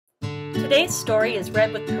Today's story is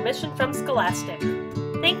read with permission from Scholastic.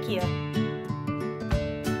 Thank you.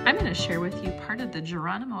 I'm going to share with you part of the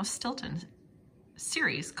Geronimo Stilton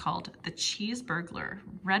series called The Cheese Burglar,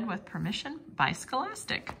 read with permission by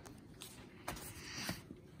Scholastic.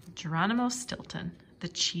 Geronimo Stilton, The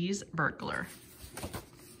Cheese Burglar.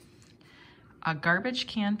 A garbage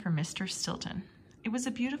can for Mr. Stilton. It was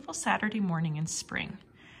a beautiful Saturday morning in spring.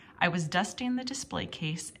 I was dusting the display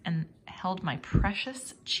case and held my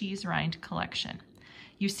precious cheese rind collection.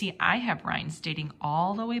 You see, I have rinds dating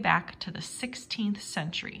all the way back to the 16th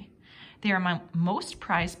century. They are my most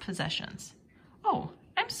prized possessions. Oh,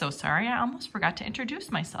 I'm so sorry, I almost forgot to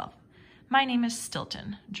introduce myself. My name is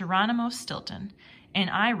Stilton, Geronimo Stilton,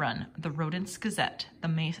 and I run the Rodents Gazette,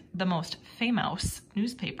 the most famous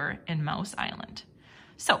newspaper in Mouse Island.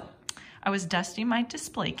 So, I was dusting my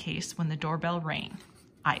display case when the doorbell rang.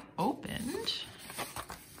 I opened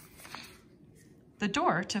the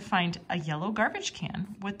door to find a yellow garbage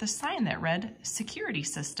can with the sign that read, "Security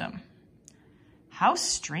System." How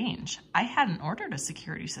strange, I hadn't ordered a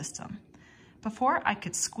security system. Before I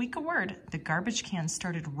could squeak a word, the garbage can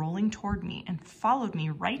started rolling toward me and followed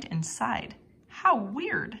me right inside. How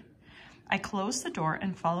weird. I closed the door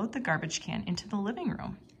and followed the garbage can into the living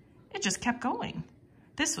room. It just kept going.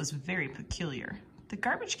 This was very peculiar. The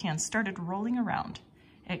garbage can started rolling around.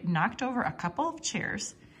 It knocked over a couple of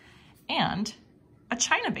chairs and a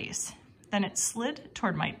china vase. Then it slid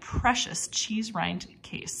toward my precious cheese rind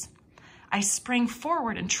case. I sprang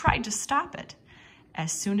forward and tried to stop it.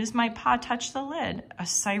 As soon as my paw touched the lid, a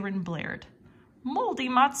siren blared. Moldy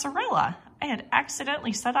mozzarella! I had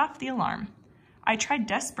accidentally set off the alarm. I tried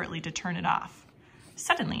desperately to turn it off.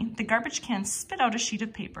 Suddenly, the garbage can spit out a sheet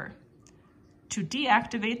of paper. To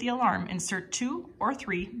deactivate the alarm, insert 2 or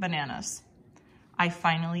 3 bananas. I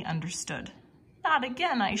finally understood. Not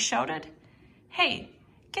again, I shouted. Hey,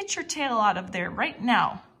 get your tail out of there right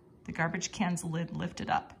now. The garbage can's lid lifted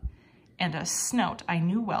up, and a snout I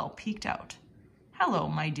knew well peeked out. Hello,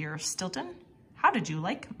 my dear Stilton. How did you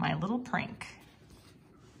like my little prank?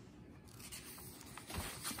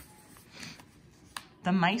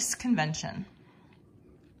 The Mice Convention.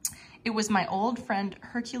 It was my old friend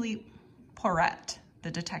Hercule Poirot,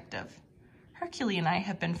 the detective. Hercule and I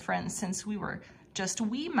have been friends since we were just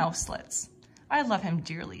wee mouselets. I love him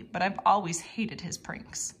dearly, but I've always hated his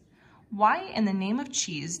pranks. Why in the name of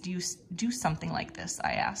cheese do you do something like this,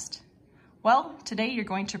 I asked. Well, today you're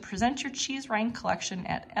going to present your cheese rind collection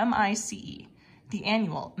at MICE, the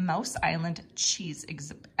annual Mouse Island Cheese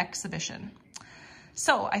Exhibition.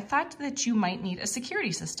 So I thought that you might need a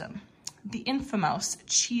security system. The infamous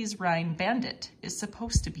cheese rind bandit is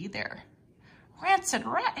supposed to be there. Rancid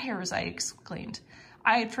rat hairs, I exclaimed.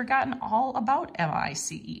 I had forgotten all about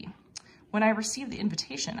MICE. When I received the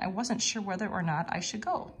invitation, I wasn't sure whether or not I should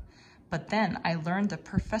go. But then I learned that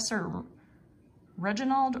Professor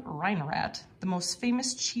Reginald Reinrat, the most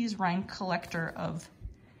famous cheese rind collector of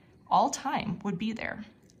all time, would be there.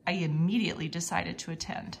 I immediately decided to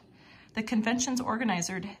attend. The convention's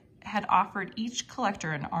organizer had offered each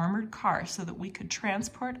collector an armored car so that we could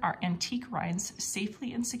transport our antique rinds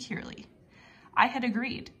safely and securely. I had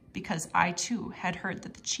agreed because I too had heard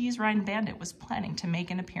that the cheese rind bandit was planning to make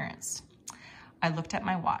an appearance. I looked at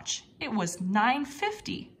my watch. It was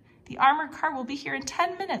 9:50. The armored car will be here in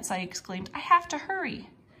 10 minutes, I exclaimed. I have to hurry.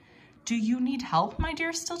 Do you need help, my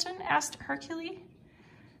dear Stilton? Asked Hercule.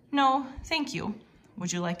 No, thank you.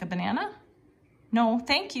 Would you like a banana? No,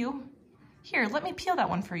 thank you. Here, let me peel that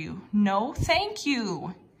one for you. No, thank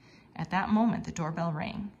you. At that moment, the doorbell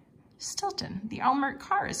rang. Stilton, the armored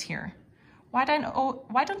car is here. Why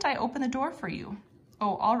don't I open the door for you?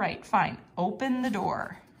 Oh, all right, fine. Open the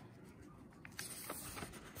door.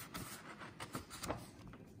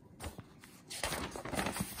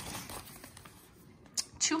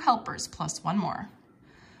 Two helpers plus one more.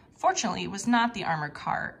 Fortunately, it was not the armored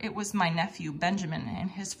car. It was my nephew, Benjamin,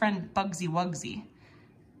 and his friend, Bugsy Wugsy.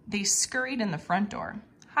 They scurried in the front door.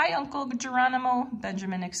 Hi, Uncle Geronimo,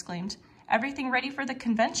 Benjamin exclaimed. Everything ready for the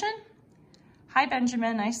convention? Hi,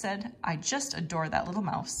 Benjamin, I said. I just adore that little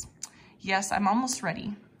mouse. Yes, I'm almost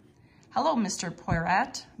ready. Hello, Mr.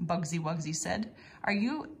 Poirot, Bugsy Wugsy said. Are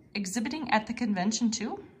you exhibiting at the convention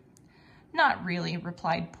too? Not really,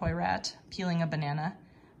 replied Poirot, peeling a banana.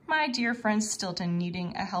 My dear friend Stilton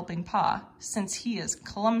needing a helping paw, since he is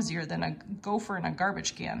clumsier than a gopher in a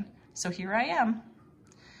garbage can. So here I am.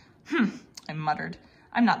 I muttered.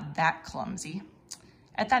 I'm not that clumsy.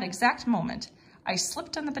 At that exact moment, I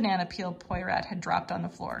slipped on the banana peel Poirot had dropped on the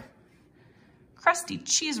floor. Crusty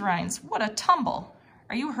cheese rinds, what a tumble!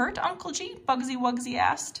 Are you hurt, Uncle G? Bugsy Wugsy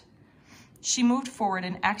asked. She moved forward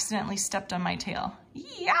and accidentally stepped on my tail.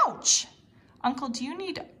 Youch! Uncle, do you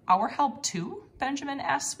need our help too? Benjamin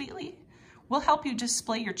asked sweetly. We'll help you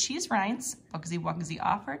display your cheese rinds, Bugsy Wugsy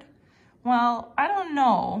offered. Well, I don't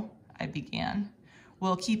know, I began.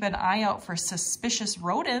 We'll keep an eye out for suspicious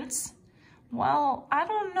rodents. Well, I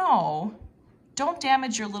don't know. Don't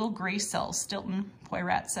damage your little gray cells, Stilton,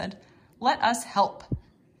 Poirot said. Let us help.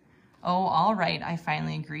 Oh, all right, I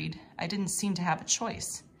finally agreed. I didn't seem to have a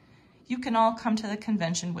choice. You can all come to the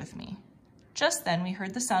convention with me. Just then we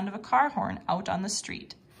heard the sound of a car horn out on the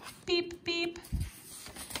street. Beep, beep.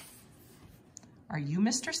 Are you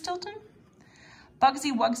Mr. Stilton?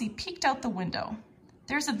 Bugsy Wugsy peeked out the window.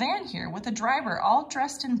 There's a van here with a driver all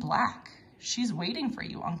dressed in black. She's waiting for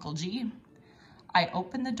you, Uncle G. I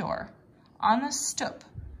opened the door. On the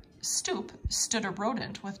stoop stood a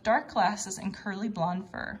rodent with dark glasses and curly blonde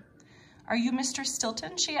fur. Are you Mr.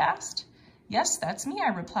 Stilton? She asked. Yes, that's me, I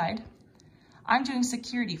replied. I'm doing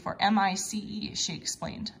security for MICE, she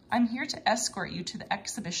explained. I'm here to escort you to the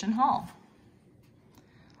exhibition hall.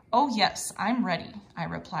 Oh yes, I'm ready, I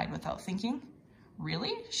replied without thinking.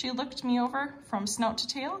 Really? She looked me over from snout to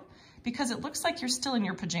tail. Because it looks like you're still in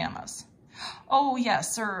your pajamas. Oh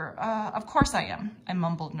yes, sir, of course I am, I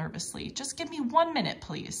mumbled nervously. Just give me 1 minute,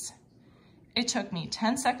 please. It took me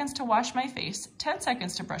 10 seconds to wash my face, 10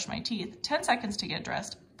 seconds to brush my teeth, 10 seconds to get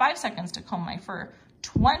dressed, 5 seconds to comb my fur,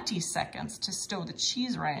 20 seconds to stow the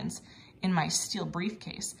cheese rinds in my steel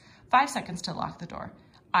briefcase, 5 seconds to lock the door.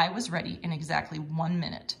 I was ready in exactly 1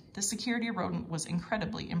 minute. The security rodent was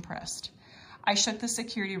incredibly impressed. I shook the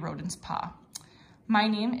security rodent's paw. My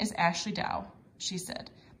name is Ashley Dow, she said,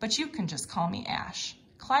 but you can just call me Ash.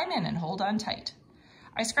 Climb in and hold on tight.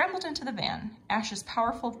 I scrambled into the van. Ash's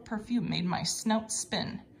powerful perfume made my snout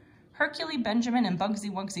spin. Hercule, Benjamin, and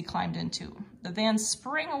Bugsy Wugsy climbed in too. The van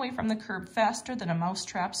sprang away from the curb faster than a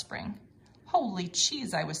mousetrap spring. Holy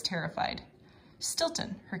cheese, I was terrified.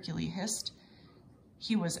 Stilton, Hercule hissed.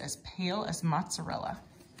 He was as pale as mozzarella.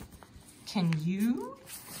 Can you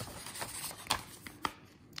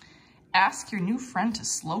ask your new friend to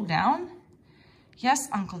slow down? Yes,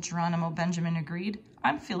 Uncle Geronimo, Benjamin agreed.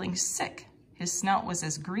 I'm feeling sick. His snout was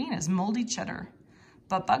as green as moldy cheddar.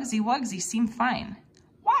 But Bugsy Wugsy seemed fine.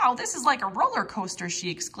 Wow, this is like a roller coaster,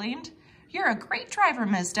 she exclaimed. You're a great driver,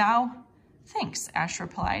 Ms. Dow. Thanks, Ash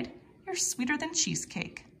replied. You're sweeter than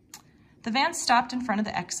cheesecake. The van stopped in front of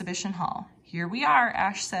the exhibition hall. Here we are,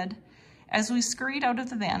 Ash said. As we scurried out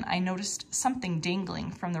of the van, I noticed something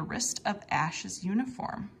dangling from the wrist of Ash's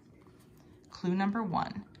uniform. Clue number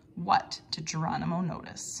 1. What did Geronimo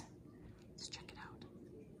notice? Let's check it out.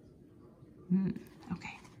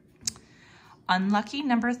 Okay. Unlucky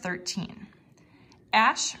number 13.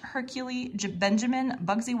 Ash, Hercule, Benjamin,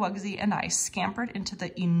 Bugsy Wugsy, and I scampered into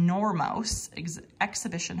the enormous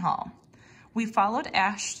exhibition hall. We followed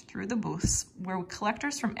Ash through the booths where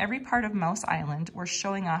collectors from every part of Mouse Island were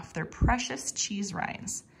showing off their precious cheese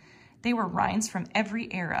rinds. They were rinds from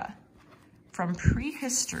every era, from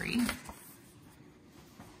prehistory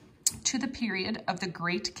to the period of the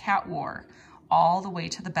Great Cat War, all the way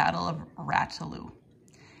to the Battle of Rataloo.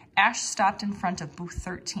 Ash stopped in front of booth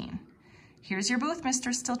 13. Here's your booth,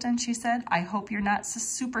 Mr. Stilton, she said. I hope you're not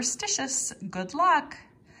superstitious. Good luck.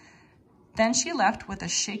 Then she left with a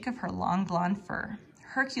shake of her long blonde fur.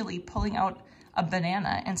 Hercule pulling out a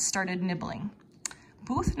banana and started nibbling.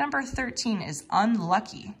 Booth number 13 is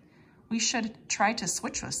unlucky. We should try to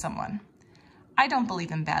switch with someone. I don't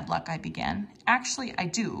believe in bad luck, I began. Actually, I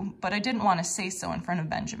do, but I didn't want to say so in front of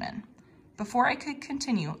Benjamin. Before I could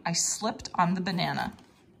continue, I slipped on the banana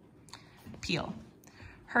peel.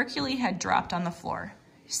 Hercule had dropped on the floor.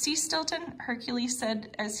 See, Stilton, Hercule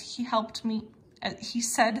said as he helped me.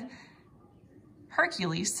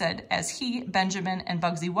 Hercule said as he, Benjamin, and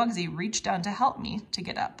Bugsy Wugsy reached down to help me to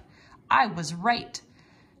get up. I was right.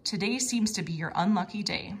 Today seems to be your unlucky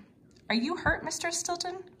day. Are you hurt, Mr.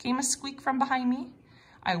 Stilton? Came a squeak from behind me.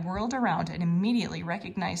 I whirled around and immediately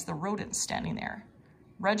recognized the rodent standing there.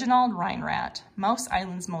 Reginald Rhinerat, Mouse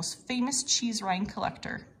Island's most famous cheese rind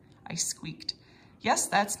collector. I squeaked. Yes,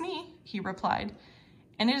 that's me, he replied.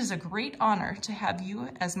 And it is a great honor to have you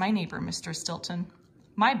as my neighbor, Mr. Stilton.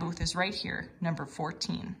 My booth is right here, number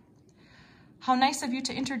 14. How nice of you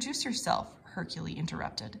to introduce yourself, Hercule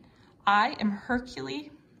interrupted. I am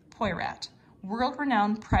Hercule Poirot,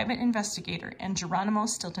 world-renowned private investigator and Geronimo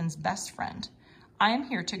Stilton's best friend. I am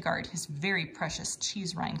here to guard his very precious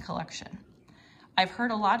cheese rind collection. I've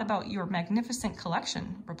heard a lot about your magnificent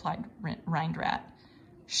collection, replied Rhinerat,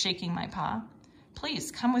 shaking my paw.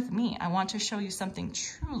 Please come with me. I want to show you something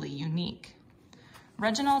truly unique.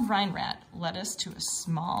 Reginald Rhinerat led us to a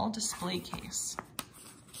small display case.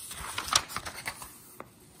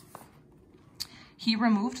 He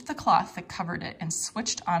removed the cloth that covered it and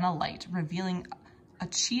switched on a light, revealing a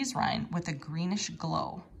cheese rind with a greenish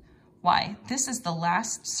glow. Why, this is the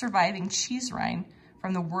last surviving cheese rind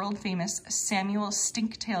from the world-famous Samuel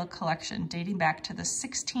Stinktail collection dating back to the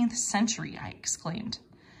 16th century, I exclaimed.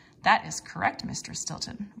 That is correct, Mr.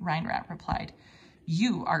 Stilton, Rhinerat replied.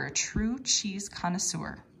 You are a true cheese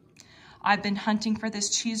connoisseur. I've been hunting for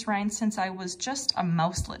this cheese rind since I was just a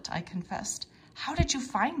mouselet, I confessed. How did you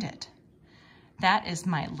find it? That is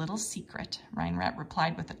my little secret, Rhinerat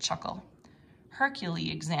replied with a chuckle. Hercule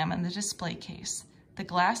examined the display case. The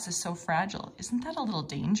glass is so fragile. Isn't that a little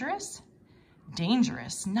dangerous?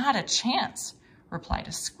 Dangerous? Not a chance, replied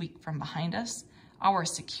a squeak from behind us. Our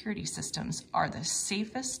security systems are the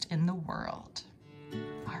safest in the world.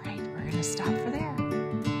 All right, we're going to stop for there.